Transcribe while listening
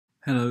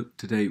Hello,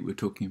 today we're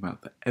talking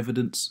about the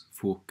evidence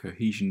for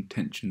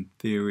cohesion-tension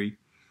theory.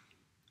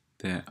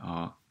 There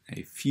are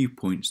a few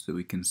points that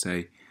we can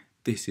say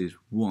this is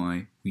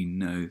why we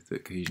know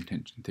that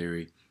cohesion-tension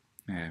theory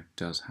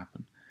does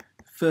happen.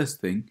 The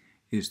first thing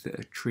is that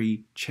a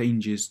tree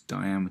changes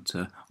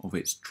diameter of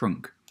its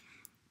trunk.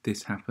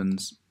 This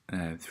happens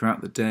throughout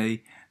the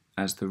day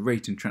as the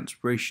rate in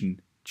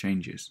transpiration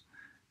changes.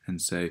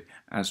 And so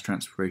as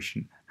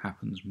transpiration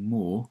happens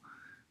more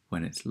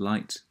when it's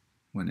light,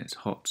 when it's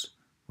hot,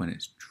 when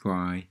it's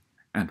dry,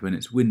 and when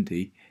it's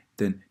windy,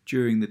 then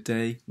during the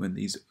day, when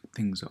these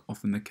things are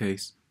often the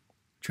case,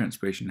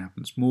 transpiration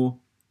happens more,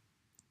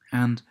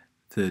 and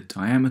the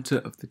diameter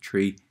of the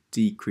tree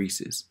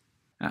decreases.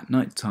 At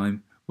night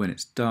time, when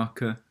it's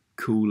darker,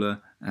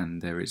 cooler,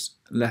 and there is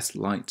less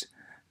light,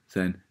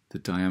 then the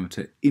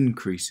diameter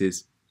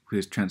increases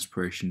because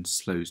transpiration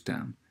slows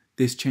down.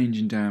 This change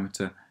in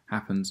diameter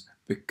happens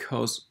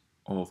because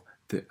of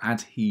the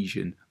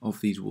adhesion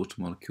of these water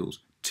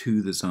molecules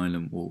to the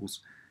xylem walls.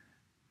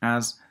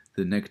 As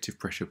the negative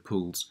pressure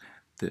pulls,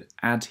 the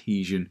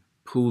adhesion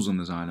pulls on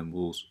the xylem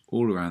walls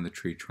all around the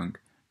tree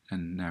trunk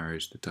and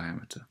narrows the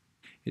diameter.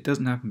 It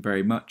doesn't happen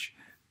very much,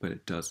 but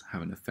it does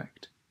have an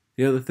effect.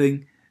 The other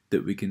thing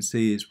that we can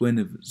see is when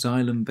a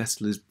xylem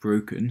vessel is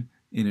broken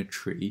in a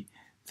tree,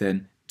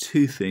 then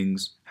two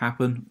things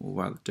happen,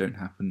 or rather don't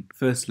happen.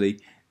 Firstly,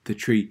 the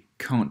tree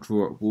can't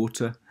draw up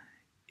water.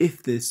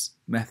 If this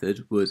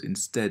method was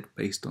instead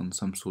based on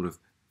some sort of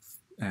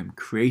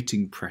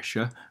creating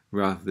pressure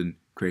rather than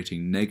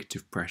creating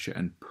negative pressure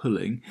and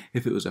pulling,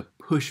 if it was a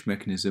push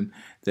mechanism,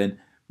 then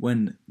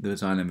when the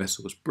xylem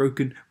vessel was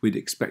broken, we'd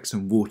expect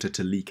some water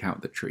to leak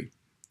out the tree.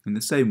 In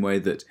the same way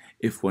that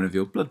if one of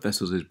your blood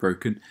vessels is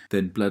broken,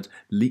 then blood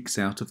leaks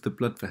out of the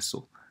blood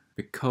vessel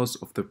because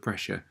of the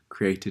pressure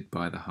created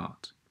by the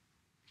heart.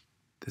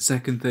 The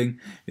second thing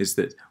is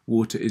that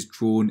water is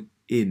drawn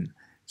in,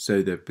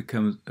 so there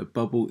becomes a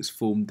bubble is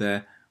formed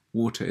there.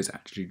 Water is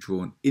actually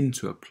drawn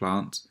into a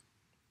plant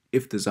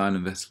if the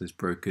xylem vessel is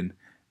broken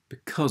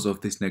because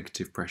of this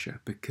negative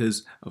pressure,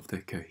 because of the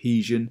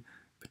cohesion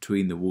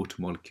between the water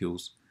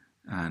molecules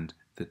and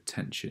the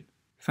tension.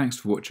 Thanks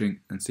for watching,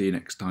 and see you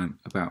next time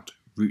about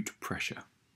root pressure.